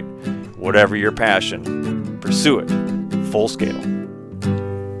season. All right. Whatever your passion, pursue it full scale.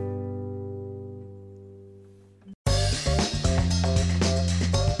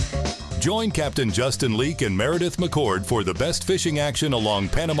 Join Captain Justin Leake and Meredith McCord for the best fishing action along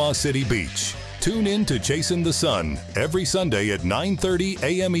Panama City Beach. Tune in to Chasing the Sun every Sunday at 9:30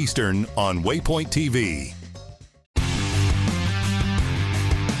 a.m. Eastern on Waypoint TV.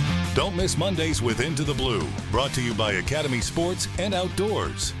 Don't miss Mondays with Into the Blue, brought to you by Academy Sports and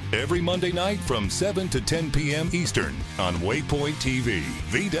Outdoors. Every Monday night from 7 to 10 p.m. Eastern on Waypoint TV,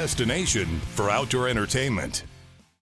 the destination for outdoor entertainment.